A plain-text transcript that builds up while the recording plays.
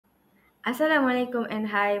Assalamualaikum and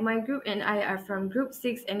hi, my group and I are from Group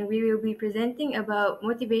 6 and we will be presenting about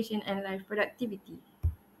motivation and life productivity.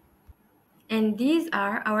 And these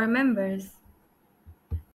are our members.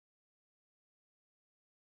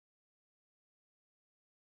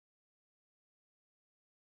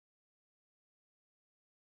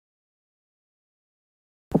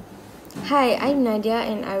 Hi, I'm Nadia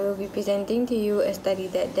and I will be presenting to you a study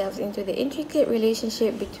that delves into the intricate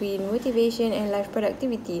relationship between motivation and life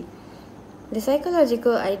productivity. The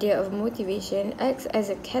psychological idea of motivation acts as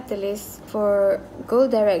a catalyst for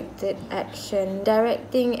goal-directed action,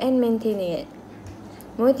 directing and maintaining it.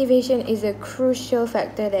 Motivation is a crucial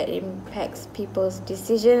factor that impacts people's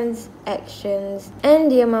decisions, actions,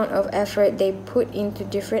 and the amount of effort they put into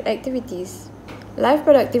different activities. Life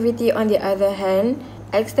productivity, on the other hand,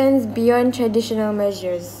 extends beyond traditional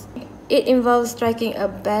measures. It involves striking a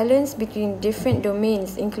balance between different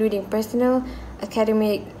domains, including personal,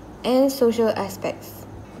 academic, and social aspects.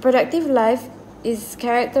 Productive life is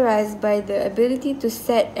characterized by the ability to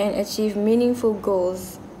set and achieve meaningful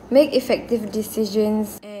goals, make effective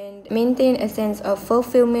decisions, and maintain a sense of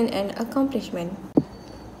fulfillment and accomplishment.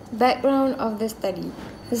 Background of the study.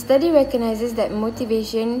 The study recognizes that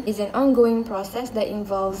motivation is an ongoing process that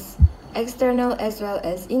involves external as well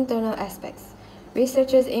as internal aspects.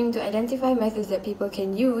 Researchers aim to identify methods that people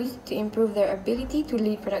can use to improve their ability to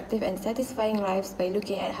lead productive and satisfying lives by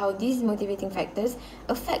looking at how these motivating factors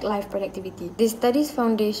affect life productivity. This study's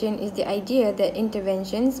foundation is the idea that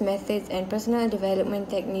interventions, methods, and personal development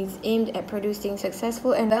techniques aimed at producing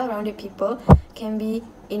successful and well-rounded people can be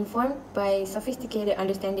informed by sophisticated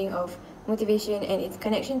understanding of motivation and its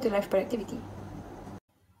connection to life productivity.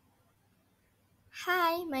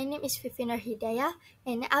 Hi, my name is FIFY NURLIYANA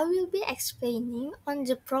and I will be explaining on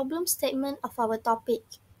the problem statement of our topic.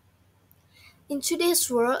 In today's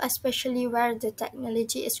world, especially where the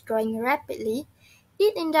technology is growing rapidly,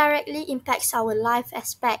 it indirectly impacts our life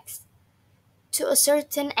aspects. To a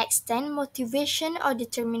certain extent, motivation or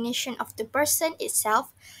determination of the person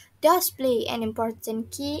itself does play an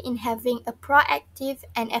important key in having a proactive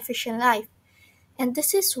and efficient life. And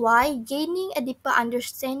this is why gaining a deeper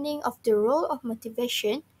understanding of the role of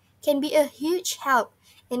motivation can be a huge help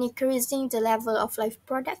in increasing the level of life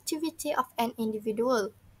productivity of an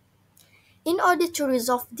individual. In order to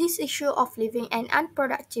resolve this issue of living an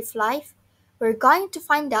unproductive life, we're going to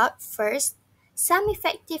find out first some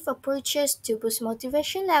effective approaches to boost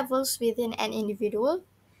motivation levels within an individual.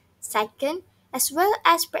 Second, as well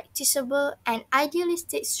as practicable and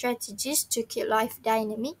idealistic strategies to keep life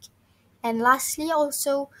dynamic. And lastly,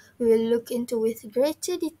 also, we will look into with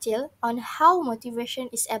greater detail on how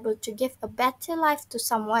motivation is able to give a better life to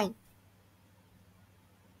someone.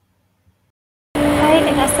 Hi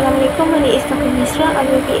and Assalamualaikum. My name is FACHRUNNISRA. I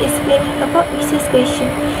will be explaining about research question.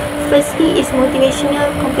 Firstly is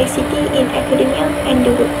motivational complexity in academia and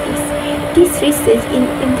the workplace. This research is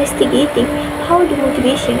investigating how the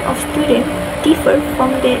motivation of students differ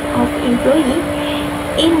from that of employee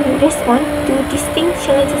in response to distinct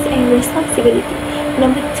challenges and responsibility.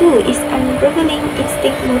 Number 2 is unraveling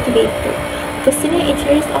instinct motivator, personal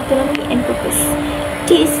interest, autonomy and purpose.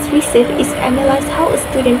 This research is analyze how a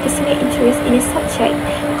student's personal interest in a subject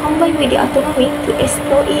combined with the autonomy to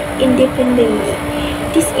explore it independently.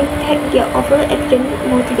 This impacts their overall academic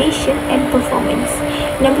motivation and performance.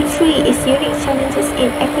 Number 3 is unique challenges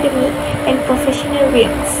in academic and professional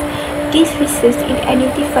realms. This research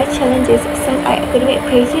identifies challenges such as academic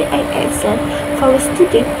pressure and exam for a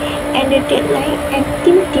student and the deadline and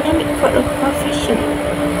team dynamic for a professional.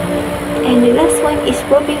 And the last one is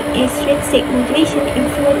probing intrinsic motivation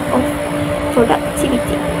influence of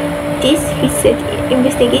productivity. This research is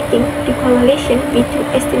investigating the correlation between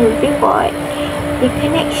external reward, the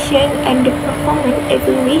connection and the performance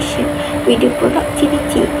evaluation with the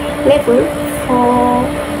productivity level for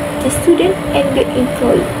the student and the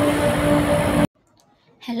employee.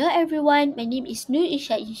 Hello everyone, my name is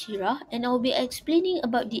INSYIRAH and I will be explaining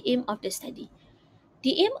about the aim of the study.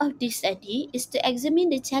 The aim of this study is to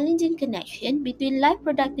examine the challenging connection between life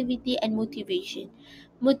productivity and motivation.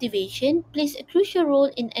 Motivation plays a crucial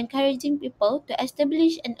role in encouraging people to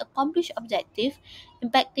establish and accomplish objectives,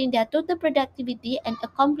 impacting their total productivity and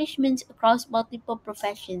accomplishments across multiple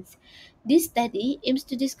professions. This study aims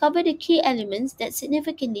to discover the key elements that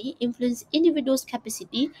significantly influence individuals'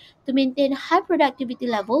 capacity to maintain high productivity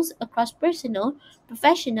levels across personal,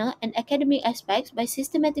 professional, and academic aspects by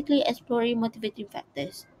systematically exploring motivating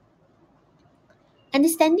factors.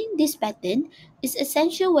 Understanding this pattern is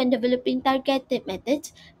essential when developing targeted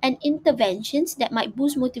methods and interventions that might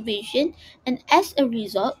boost motivation and, as a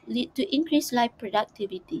result, lead to increased life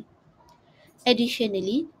productivity.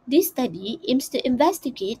 Additionally, this study aims to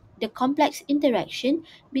investigate the complex interaction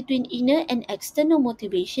between inner and external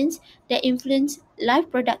motivations that influence life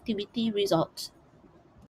productivity results.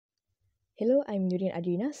 Hello, I'm NURIN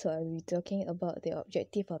ADRINA, so I will be talking about the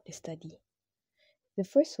objective of the study. The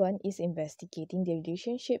first one is investigating the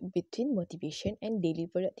relationship between motivation and daily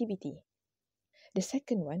productivity. The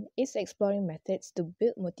second one is exploring methods to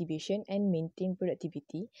build motivation and maintain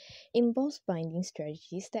productivity, involves finding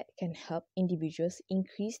strategies that can help individuals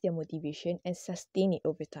increase their motivation and sustain it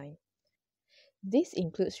over time. This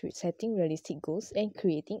includes setting realistic goals and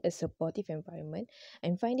creating a supportive environment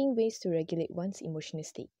and finding ways to regulate one's emotional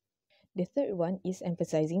state. The third one is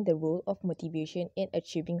emphasizing the role of motivation in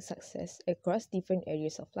achieving success across different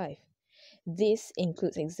areas of life. This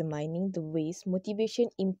includes examining the ways motivation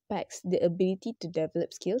impacts the ability to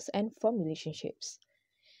develop skills and form relationships.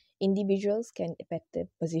 Individuals can better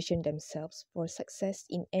position themselves for success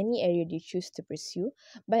in any area they choose to pursue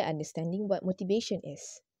by understanding what motivation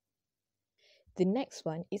is. The next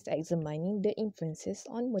one is examining the influences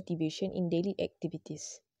on motivation in daily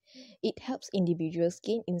activities. It helps individuals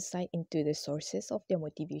gain insight into the sources of their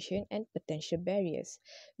motivation and potential barriers,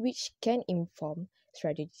 which can inform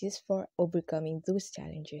strategies for overcoming those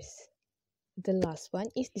challenges. The last one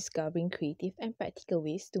is discovering creative and practical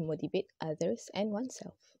ways to motivate others and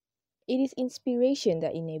oneself. It is inspiration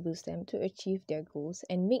that enables them to achieve their goals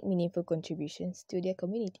and make meaningful contributions to their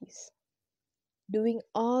communities. Doing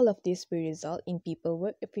all of this will result in people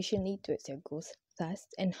work efficiently towards their goals, thus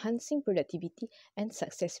enhancing productivity and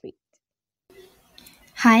success rate.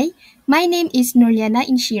 Hi, my name is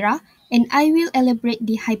INSYIRAH, and I will elaborate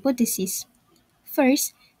the hypothesis.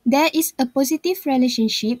 First, there is a positive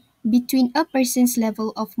relationship between a person's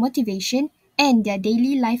level of motivation and their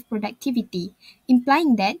daily life productivity,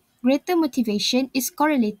 implying that greater motivation is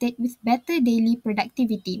correlated with better daily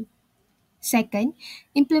productivity. Second,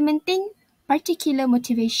 implementing particular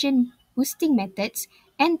motivation boosting methods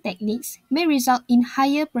and techniques may result in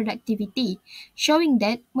higher productivity, showing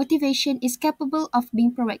that motivation is capable of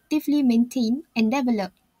being proactively maintained and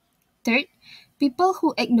developed. Third, people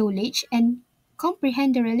who acknowledge and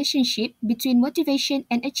comprehend the relationship between motivation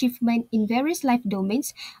and achievement in various life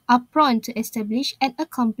domains are prone to establish and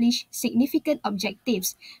accomplish significant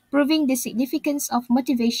objectives, proving the significance of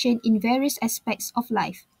motivation in various aspects of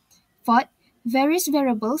life. Fourth, various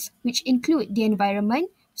variables, which include the environment,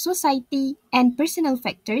 society, and personal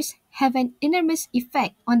factors, have an enormous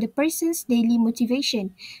effect on the person's daily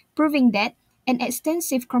motivation, proving that an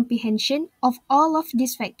extensive comprehension of all of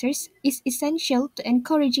these factors is essential to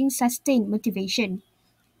encouraging sustained motivation.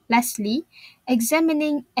 Lastly,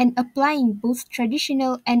 examining and applying both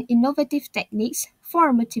traditional and innovative techniques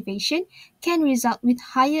for motivation can result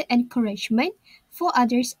with higher encouragement for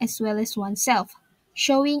others as well as oneself,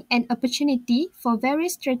 showing an opportunity for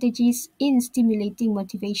various strategies in stimulating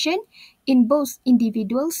motivation in both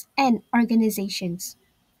individuals and organizations.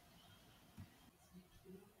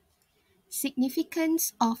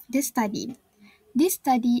 Significance of the study. This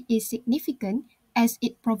study is significant as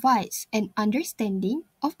it provides an understanding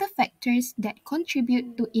of the factors that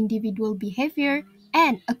contribute to individual behavior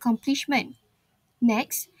and accomplishment.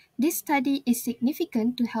 Next, this study is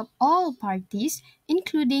significant to help all parties,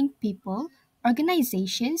 including people,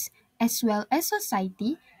 organizations, as well as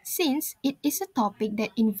society, since it is a topic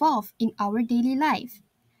that involves in our daily life.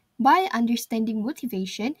 By understanding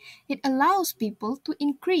motivation, it allows people to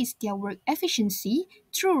increase their work efficiency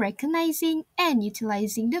through recognizing and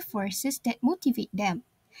utilizing the forces that motivate them.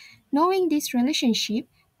 Knowing this relationship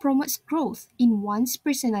promotes growth in one's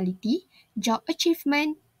personality, job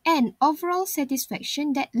achievement, and overall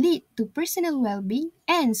satisfaction that lead to personal well-being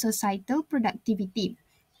and societal productivity.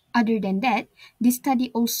 Other than that, this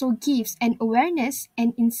study also gives an awareness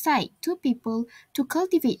and insight to people to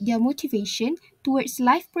cultivate their motivation towards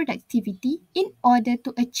life productivity in order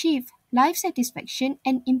to achieve life satisfaction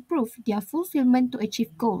and improve their fulfillment to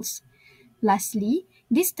achieve goals. Lastly,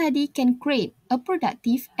 this study can create a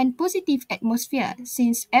productive and positive atmosphere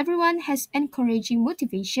since everyone has encouraging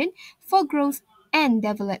motivation for growth and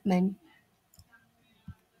development.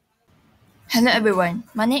 Hello everyone,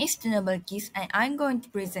 my name is BALQIS and I'm going to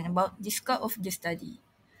present about the scope of the study.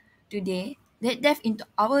 Today, let's dive into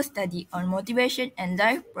our study on motivation and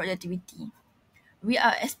life productivity. We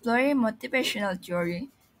are exploring motivational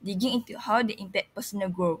theory, digging into how they impact personal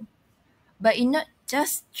growth. But it's not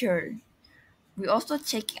just theory. We also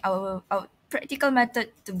checking our practical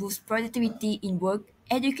method to boost productivity in work,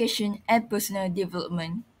 education, and personal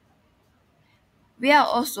development. We are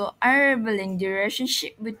also unraveling the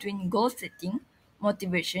relationship between goal setting,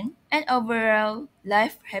 motivation, and overall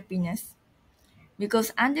life happiness.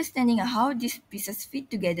 because understanding how these pieces fit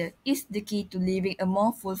together is the key to living a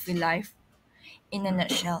more fulfilled life. In a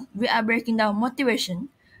nutshell, we are breaking down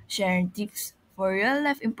motivation, sharing tips for real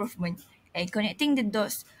life improvement, and connecting the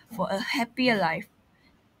dots for a happier life.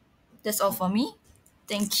 That's all for me.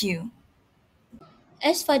 Thank you.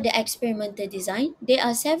 As for the experimental design, there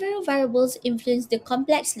are several variables influence the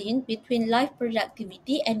complex link between life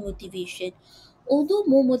productivity and motivation. Although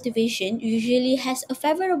more motivation usually has a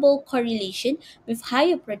favorable correlation with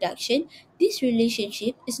higher production, this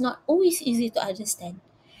relationship is not always easy to understand.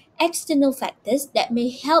 External factors that may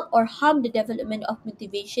help or harm the development of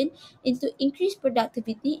motivation into increased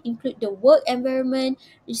productivity include the work environment,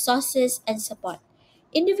 resources, and support.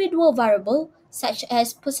 Individual variables such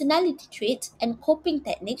as personality traits and coping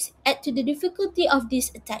techniques add to the difficulty of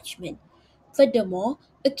this attachment. Furthermore,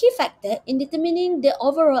 a key factor in determining the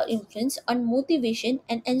overall influence on motivation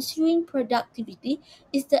and ensuing productivity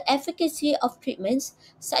is the efficacy of treatments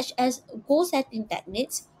such as goal setting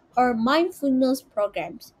techniques or mindfulness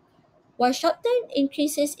programs. While short-term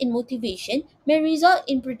increases in motivation may result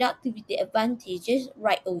in productivity advantages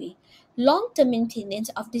right away, long-term maintenance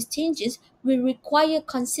of these changes will require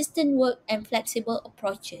consistent work and flexible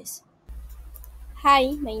approaches.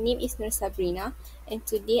 Hi, my name is Sabrina, and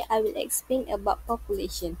today I will explain about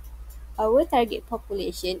population. Our target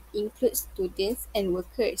population includes students and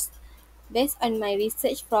workers. Based on my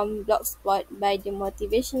research from Blogspot by the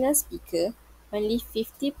motivational speaker, only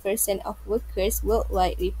 50% of workers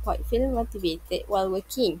worldwide report feeling motivated while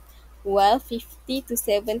working, while 50 to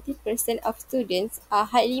 70% of students are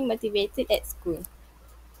highly motivated at school.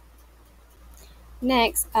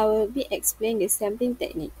 Next, I will be explaining the sampling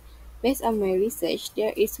technique. Based on my research,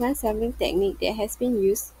 there is one sampling technique that has been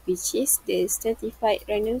used, which is the stratified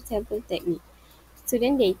random sample technique.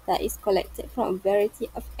 Student data is collected from a variety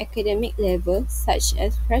of academic levels such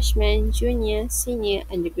as freshman, junior, senior,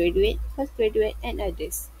 undergraduate, postgraduate, and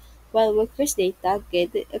others, while workers' data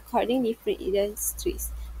gathered according different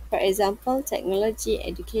industries, for example, technology,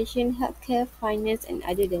 education, healthcare, finance, and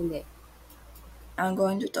other than that. I'm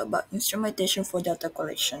going to talk about instrumentation for data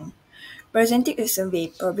collection. Presenting a survey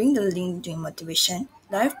probing the link between motivation,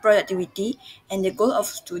 life productivity, and the goal of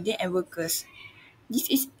students and workers. This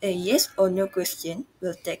is a yes or no question.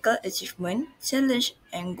 Will tackle achievement, challenge,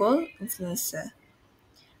 and goal influencer.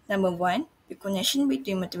 Number 1, the connection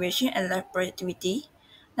between motivation and life productivity.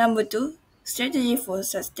 Number 2, strategy for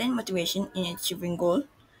sustained motivation in achieving goal.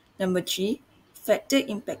 Number 3, factor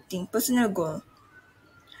impacting personal goal.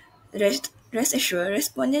 Rest assured,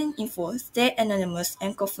 respondent info stay anonymous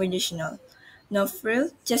and confidential. No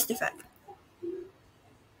frill, just the fact.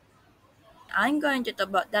 I'm going to talk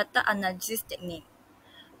about data analysis technique.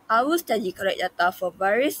 I will study correct data for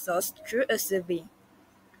various sources through a survey.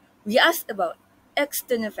 We asked about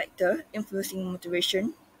external factors influencing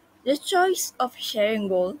motivation, the choice of sharing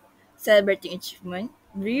goal, celebrating achievement,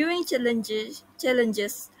 viewing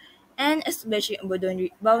challenges, and establishing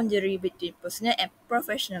a boundary between personal and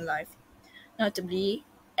professional life. Notably,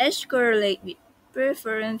 age correlate with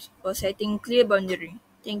preference for setting clear boundary.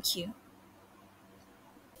 Thank you.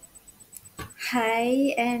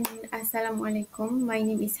 Hi and Assalamualaikum. My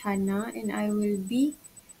name is Hana and I will be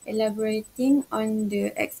elaborating on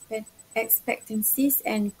the expectancies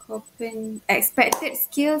and expected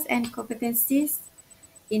skills and competencies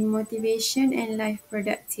in motivation and life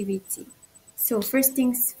productivity. So first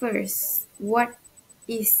things first, what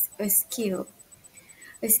is a skill?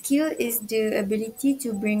 A skill is the ability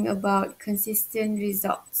to bring about consistent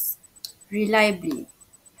results reliably.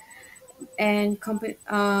 And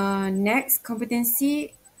next,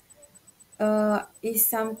 competency is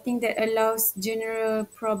something that allows general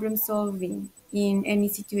problem solving in any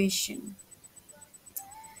situation.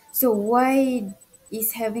 So why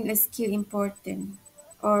is having a skill important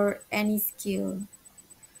or any skill?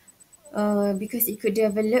 Because it could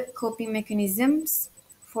develop coping mechanisms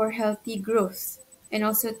for healthy growth and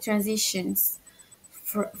also transitions.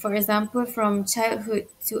 For example, from childhood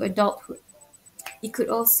to adulthood. It could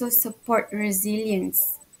also support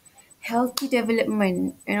resilience, healthy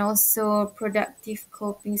development, and also productive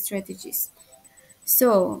coping strategies.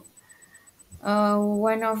 So,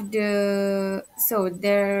 one of the so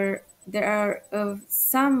there are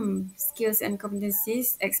some skills and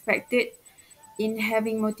competencies expected in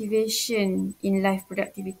having motivation in life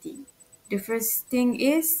productivity. The first thing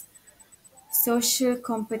is social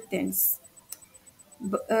competence.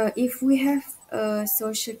 If we have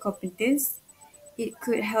social competence, it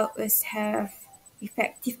could help us have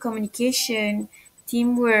effective communication,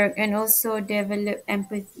 teamwork, and also develop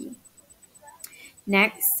empathy.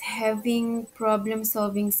 Next, having problem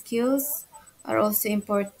solving skills are also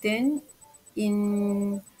important.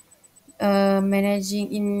 in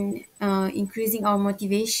increasing our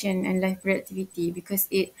motivation and life productivity, because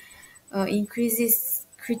it increases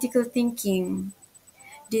critical thinking,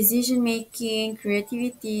 decision making,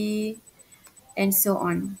 creativity, and so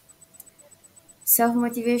on. Self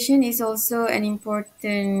motivation is also an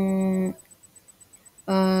important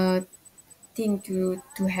uh, thing to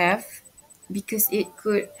have, because it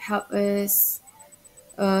could help us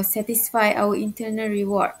satisfy our internal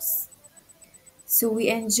rewards. So we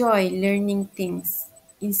enjoy learning things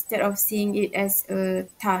instead of seeing it as a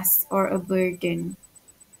task or a burden.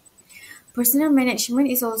 Personal management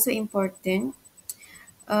is also important.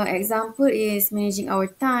 Example is managing our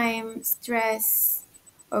time, stress,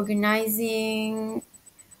 organizing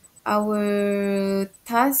our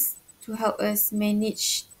tasks to help us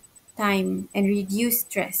manage time and reduce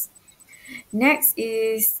stress. Next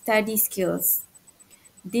is study skills.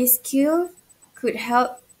 This skill could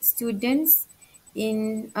help students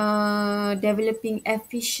in developing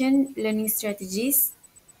efficient learning strategies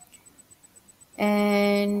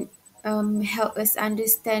and help us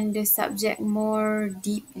understand the subject more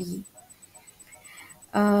deeply.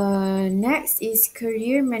 Next is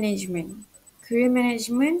career management. Career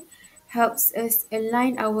management helps us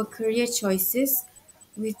align our career choices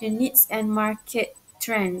with the needs and market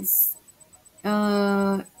trends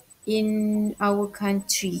in our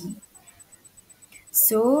country.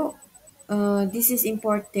 So this is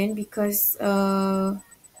important because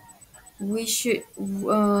we should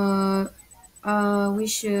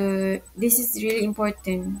this is really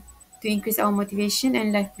important to increase our motivation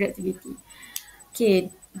and life productivity.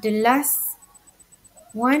 Okay, the last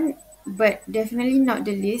one, but definitely not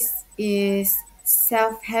the least, is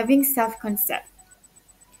having self concept.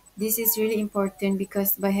 This is really important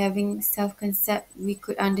because by having self concept, we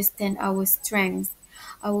could understand our strengths,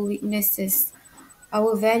 our weaknesses,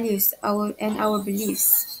 our values, our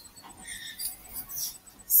beliefs.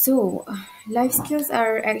 So, life skills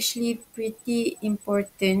are actually pretty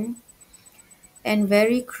important and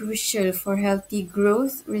very crucial for healthy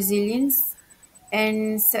growth, resilience,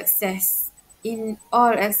 and success in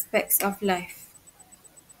all aspects of life.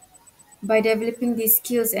 By developing these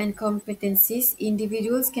skills and competencies,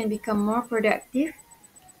 individuals can become more productive,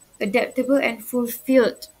 adaptable, and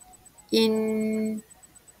fulfilled in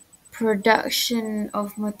production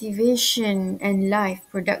of motivation and life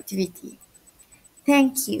productivity.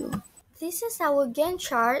 Thank you. This is our Gantt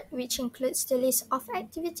chart, which includes the list of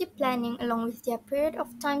activity planning along with their period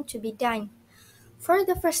of time to be done. For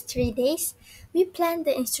the first 3 days, we planned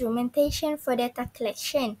the instrumentation for data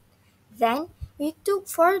collection. Then, we took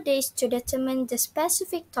 4 days to determine the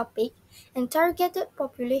specific topic and targeted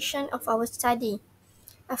population of our study.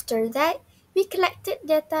 After that, we collected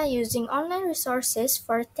data using online resources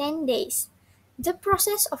for 10 days. The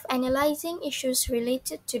process of analyzing issues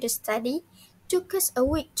related to the study took us a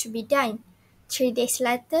week to be done. 3 days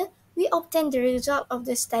later, we obtained the result of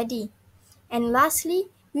the study. And lastly,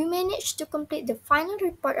 we managed to complete the final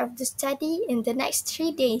report of the study in the next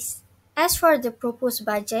 3 days. As for the proposed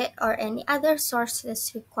budget or any other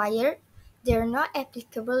sources required, they are not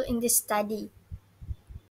applicable in this study.